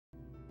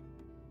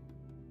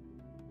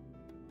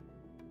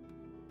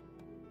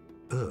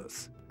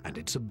Earth and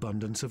its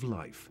abundance of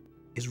life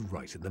is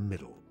right in the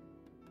middle.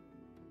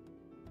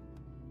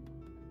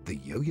 The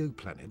Yo-Yo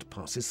planet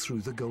passes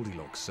through the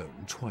Goldilocks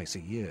zone twice a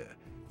year,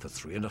 for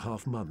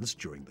 3.5 months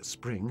during the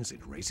spring as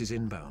it races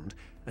inbound,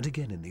 and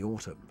again in the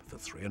autumn for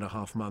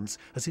 3.5 months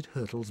as it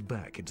hurtles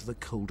back into the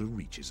colder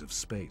reaches of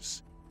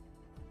space.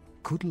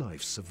 Could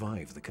life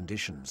survive the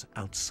conditions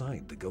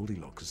outside the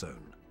Goldilocks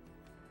zone?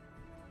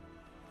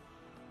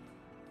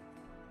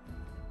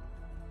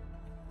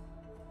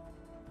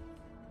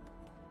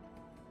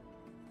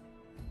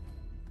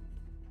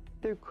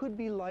 There could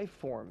be life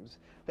forms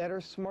that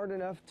are smart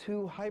enough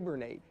to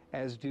hibernate,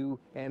 as do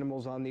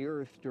animals on the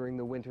Earth during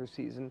the winter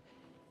season.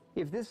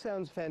 If this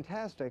sounds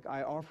fantastic,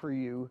 I offer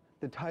you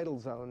the tidal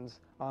zones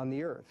on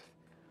the Earth.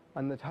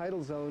 On the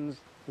tidal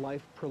zones,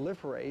 life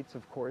proliferates,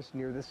 of course,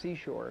 near the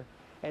seashore,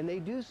 and they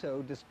do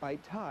so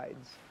despite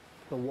tides.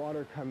 The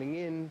water coming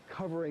in,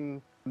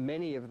 covering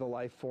many of the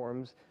life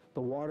forms,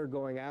 the water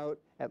going out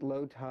at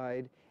low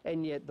tide,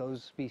 and yet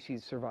those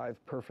species survive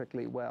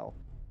perfectly well.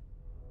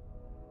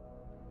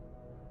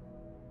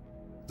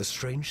 The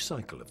strange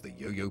cycle of the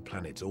Yo-Yo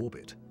planet's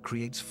orbit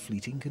creates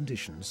fleeting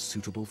conditions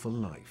suitable for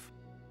life,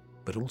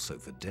 but also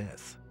for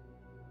death.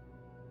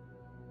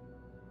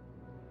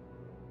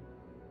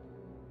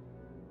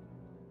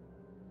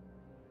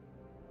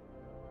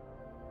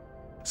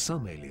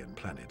 Some alien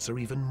planets are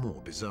even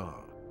more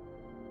bizarre.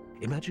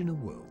 Imagine a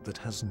world that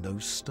has no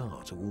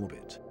star to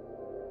orbit.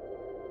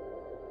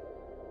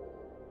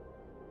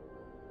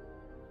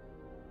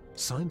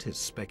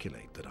 Scientists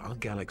speculate that our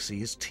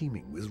galaxy is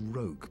teeming with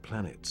rogue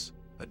planets,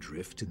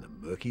 adrift in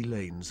the murky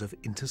lanes of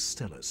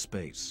interstellar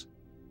space.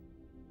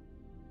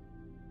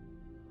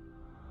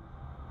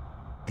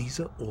 These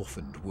are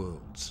orphaned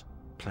worlds,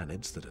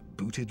 planets that are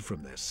booted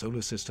from their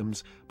solar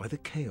systems by the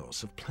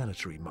chaos of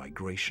planetary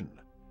migration.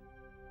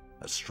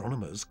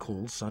 Astronomers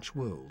call such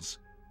worlds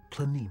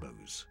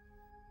planemos.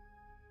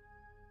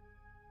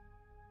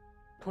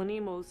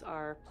 Planemos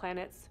are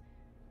planets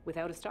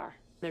without a star.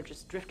 They're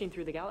just drifting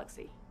through the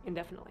galaxy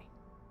indefinitely.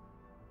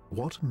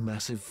 What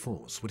massive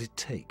force would it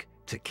take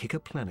to kick a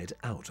planet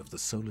out of the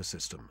solar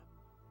system?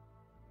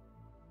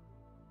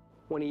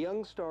 When a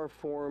young star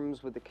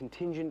forms with a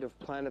contingent of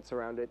planets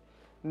around it,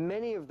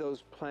 many of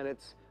those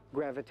planets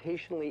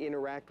gravitationally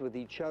interact with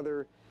each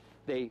other.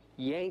 They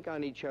yank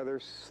on each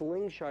other,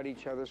 slingshot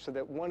each other, so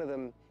that one of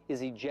them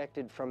is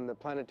ejected from the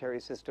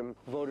planetary system,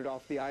 voted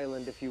off the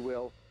island, if you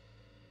will.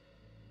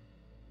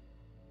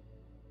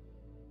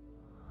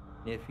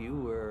 If you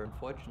were,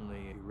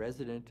 unfortunately, a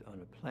resident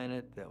on a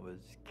planet that was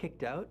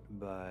kicked out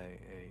by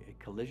a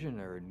collision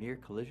or a near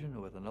collision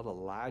with another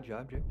large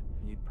object,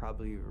 you'd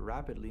probably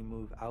rapidly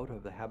move out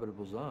of the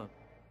habitable zone.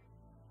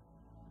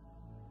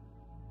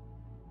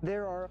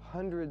 There are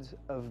hundreds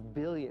of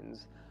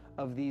billions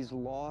of these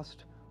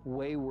lost,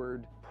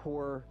 wayward,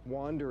 poor,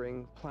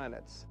 wandering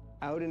planets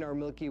out in our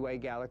Milky Way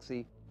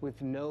galaxy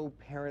with no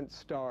parent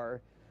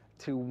star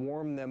to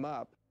warm them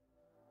up.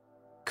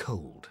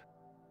 Cold,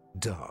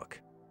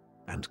 dark,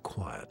 and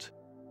quiet.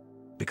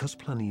 Because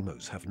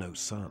planemos have no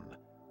sun,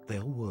 they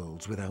are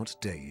worlds without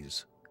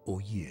days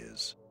or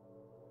years.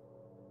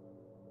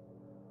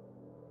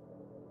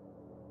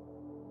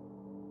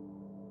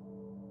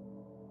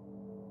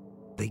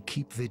 They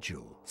keep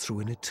vigil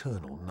through an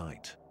eternal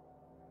night.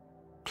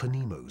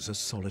 Planemos are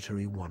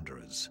solitary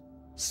wanderers,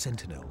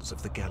 sentinels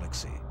of the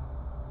galaxy.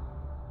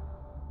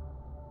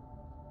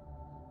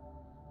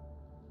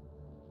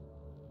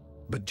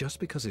 But just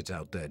because it's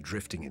out there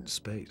drifting in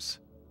space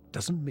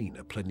doesn't mean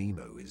a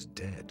planemo is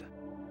dead.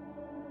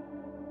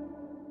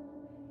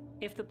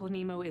 If the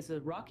planemo is a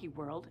rocky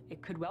world,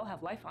 it could well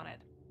have life on it.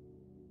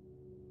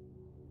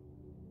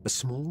 A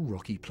small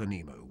rocky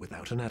planemo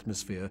without an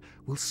atmosphere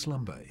will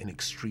slumber in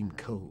extreme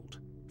cold,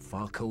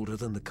 far colder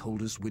than the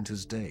coldest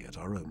winter's day at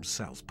our own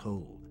South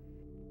Pole.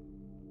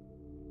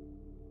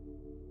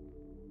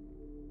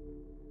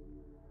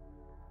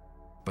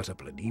 But a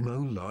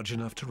planemo large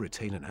enough to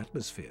retain an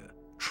atmosphere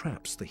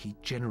traps the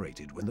heat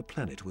generated when the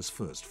planet was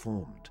first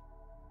formed.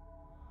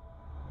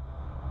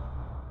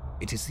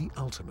 It is the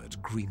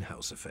ultimate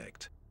greenhouse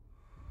effect.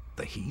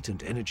 The heat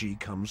and energy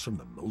comes from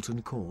the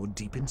molten core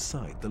deep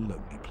inside the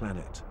lonely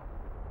planet.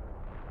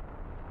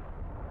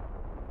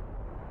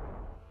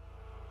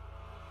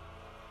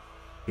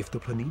 If the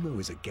planemo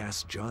is a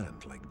gas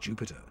giant like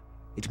Jupiter,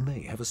 it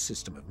may have a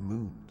system of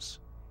moons.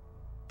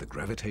 The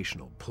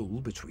gravitational pull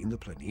between the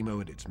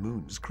planemo and its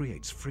moons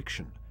creates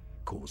friction,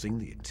 causing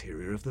the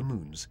interior of the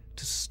moons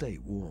to stay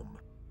warm.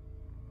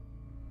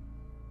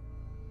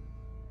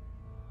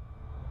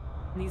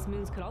 These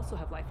moons could also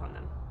have life on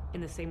them,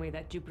 in the same way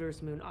that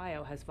Jupiter's moon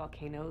Io has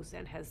volcanoes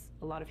and has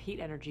a lot of heat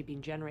energy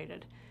being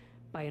generated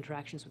by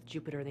interactions with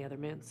Jupiter and the other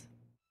moons.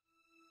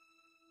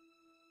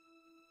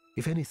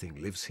 If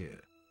anything lives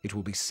here, it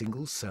will be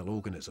single-cell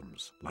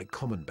organisms like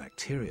common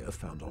bacteria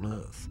found on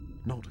Earth,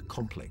 not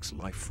complex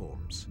life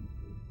forms.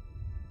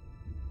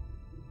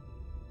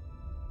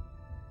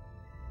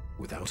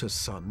 Without a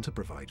sun to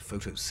provide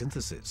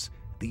photosynthesis,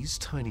 These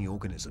tiny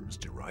organisms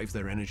derive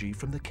their energy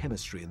from the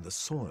chemistry in the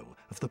soil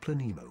of the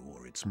Planemo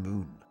or its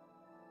moon.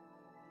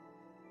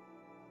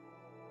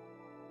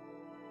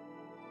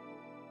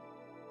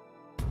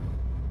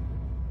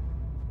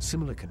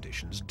 Similar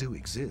conditions do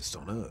exist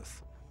on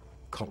Earth.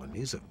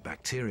 Colonies of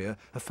bacteria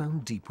are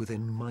found deep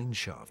within mine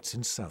shafts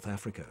in South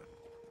Africa.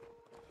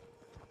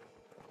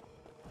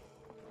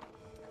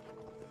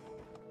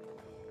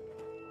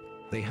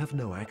 They have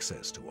no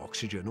access to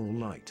oxygen or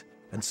light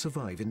and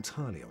survive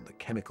entirely on the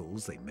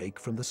chemicals they make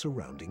from the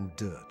surrounding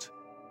dirt.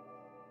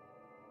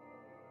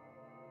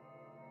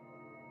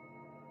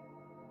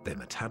 Their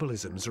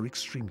metabolisms are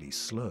extremely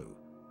slow,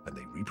 and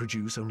they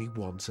reproduce only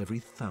once every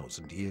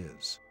 1,000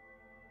 years.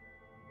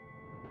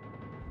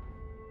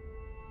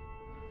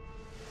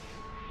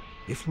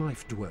 If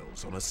life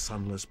dwells on a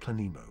sunless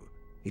Planemo,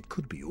 it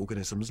could be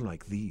organisms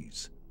like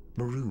these,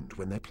 marooned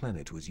when their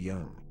planet was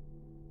young.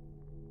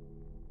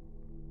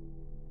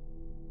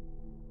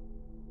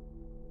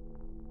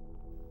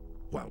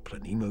 While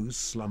Planemos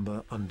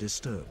slumber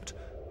undisturbed,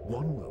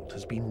 one world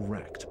has been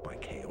racked by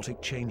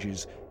chaotic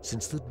changes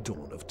since the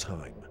dawn of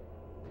time.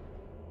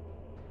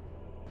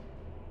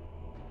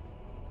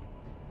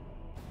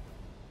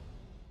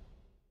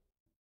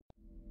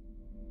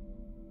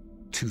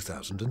 In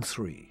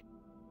 2003,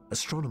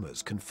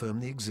 astronomers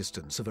confirmed the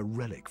existence of a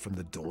relic from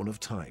the dawn of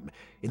time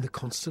in the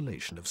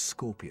constellation of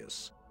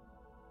Scorpius.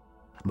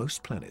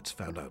 Most planets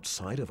found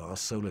outside of our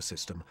solar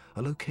system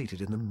are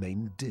located in the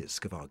main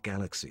disk of our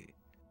galaxy.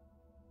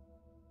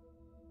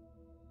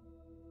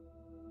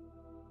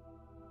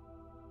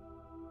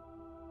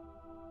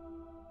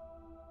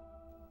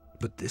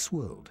 But this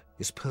world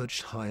is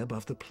perched high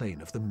above the plane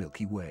of the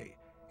Milky Way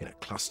in a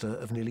cluster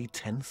of nearly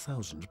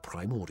 10,000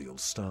 primordial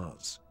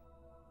stars.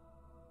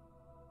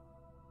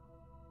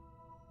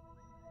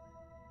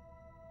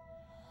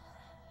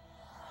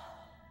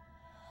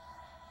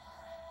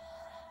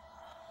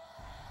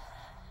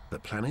 The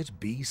planet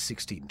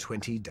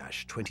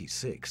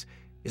B1620-26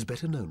 is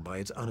better known by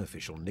its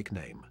unofficial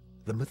nickname,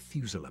 the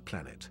Methuselah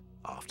planet,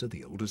 after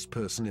the oldest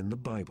person in the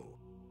Bible.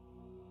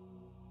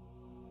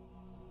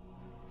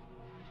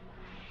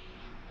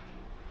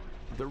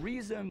 The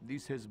reason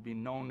this has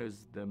been known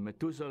as the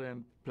Methuselah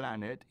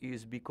planet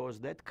is because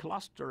that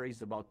cluster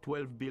is about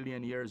 12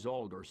 billion years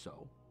old or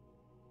so.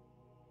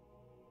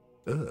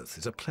 Earth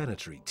is a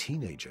planetary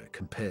teenager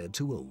compared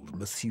to old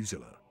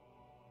Methuselah.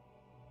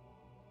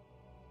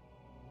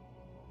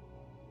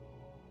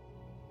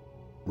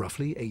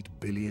 Roughly 8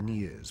 billion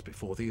years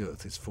before the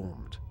Earth is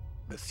formed,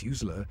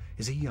 Methuselah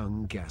is a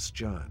young gas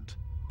giant,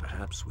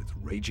 perhaps with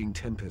raging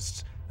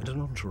tempests and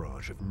an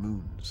entourage of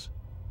moons.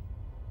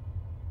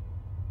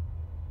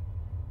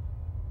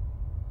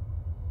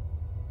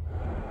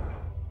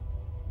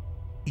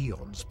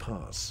 Eons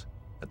pass,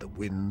 and the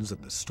winds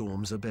and the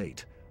storms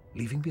abate,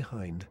 leaving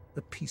behind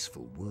a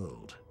peaceful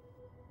world.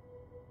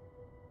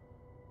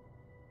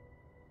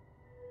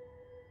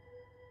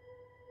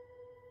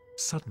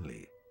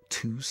 Suddenly,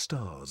 2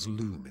 stars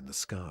loom in the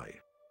sky.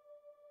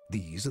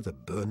 These are the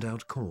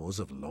burned-out cores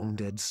of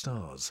long-dead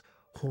stars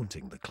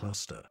haunting the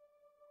cluster.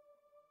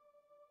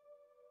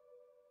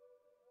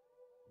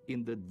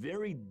 In the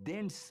very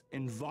dense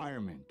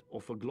environment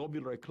of a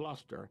globular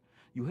cluster,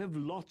 you have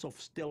lots of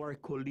stellar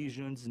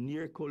collisions,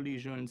 near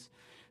collisions,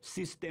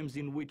 systems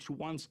in which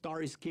one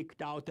star is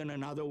kicked out and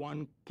another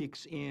one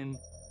kicks in.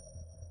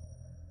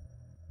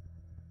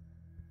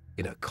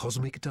 In a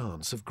cosmic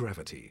dance of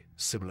gravity,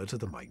 similar to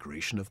the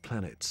migration of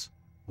planets,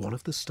 one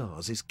of the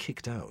stars is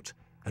kicked out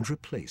and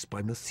replaced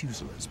by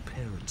Methuselah's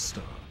parent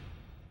star.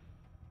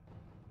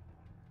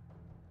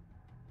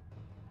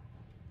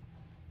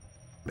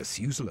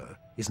 Methuselah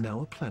is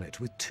now a planet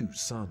with 2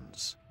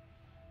 suns.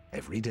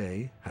 Every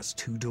day has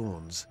 2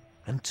 dawns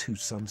and 2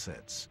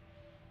 sunsets.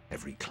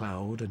 Every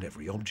cloud and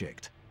every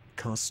object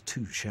casts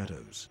 2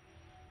 shadows.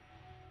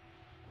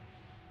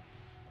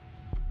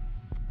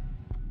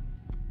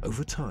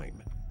 Over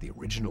time, the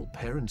original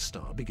parent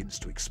star begins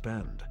to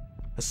expand,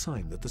 a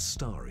sign that the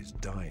star is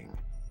dying.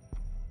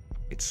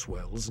 It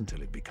swells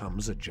until it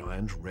becomes a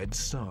giant red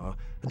star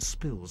and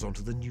spills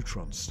onto the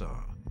neutron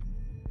star.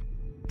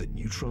 The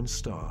neutron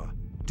star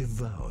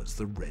devours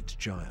the red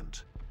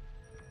giant.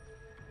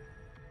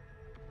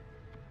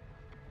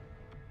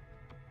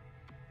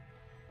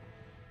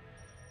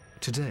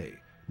 Today,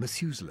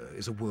 Methuselah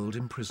is a world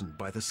imprisoned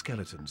by the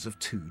skeletons of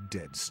 2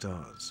 dead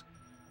stars,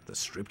 the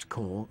stripped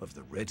core of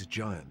the red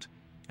giant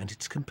and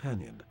its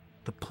companion,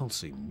 the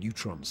pulsing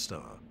neutron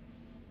star.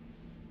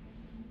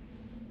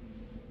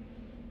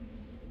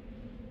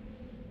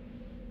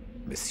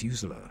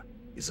 Methuselah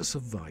is a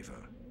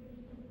survivor.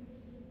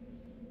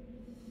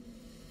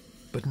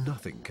 But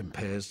nothing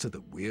compares to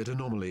the weird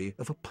anomaly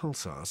of a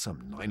pulsar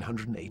some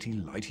 980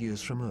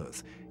 light-years from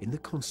Earth in the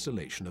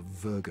constellation of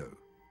Virgo.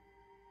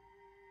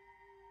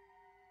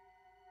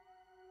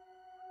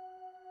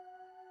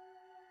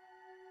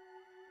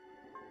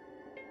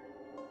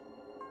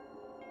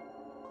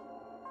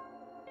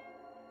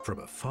 From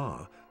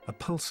afar, a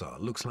pulsar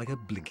looks like a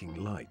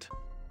blinking light,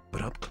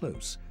 but up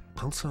close,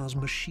 Pulsars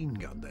machine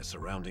gun their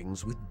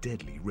surroundings with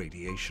deadly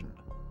radiation.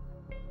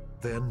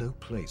 They are no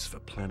place for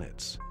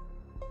planets.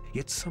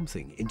 Yet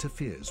something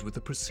interferes with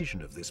the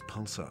precision of this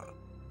pulsar.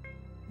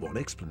 One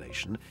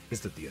explanation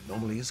is that the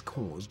anomaly is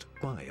caused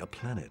by a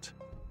planet.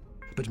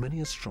 But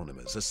many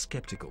astronomers are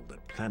skeptical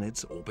that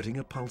planets orbiting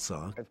a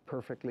pulsar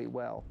perfectly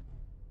well.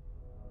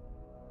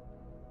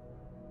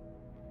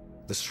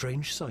 The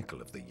strange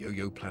cycle of the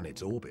Yo-Yo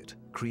planet's orbit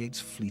creates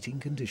fleeting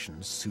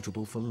conditions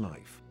suitable for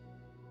life,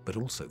 but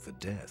also for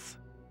death.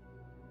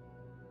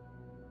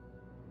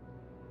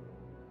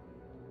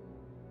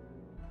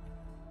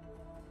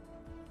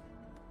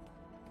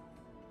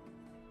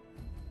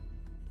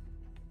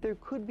 There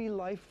could be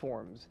life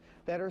forms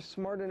that are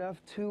smart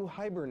enough to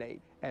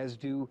hibernate, as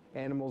do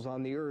animals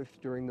on the Earth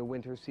during the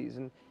winter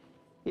season.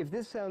 If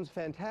this sounds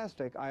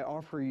fantastic, I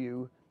offer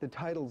you the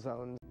tidal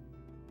zones.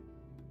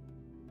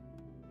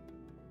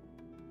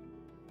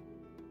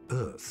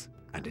 Earth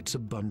and its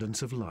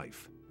abundance of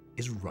life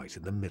is right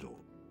in the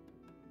middle.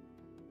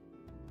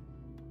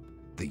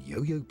 The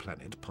Yo-Yo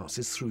planet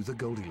passes through the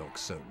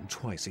Goldilocks zone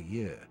twice a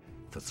year,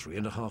 for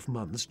 3.5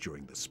 months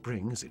during the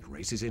spring as it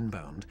races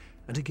inbound,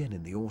 and again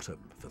in the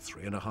autumn for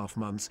 3.5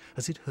 months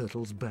as it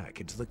hurtles back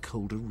into the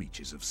colder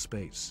reaches of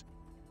space.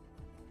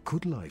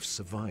 Could life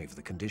survive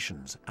the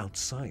conditions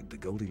outside the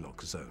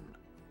Goldilocks zone?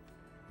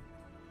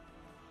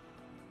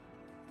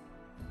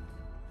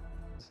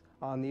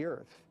 On the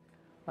Earth.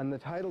 On the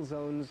tidal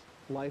zones,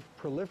 life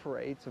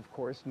proliferates, of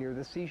course, near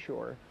the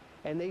seashore,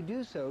 and they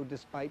do so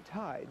despite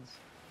tides.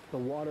 The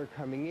water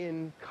coming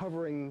in,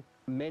 covering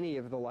many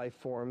of the life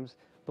forms,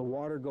 the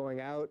water going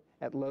out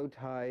at low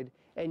tide,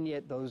 and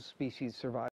yet those species survive.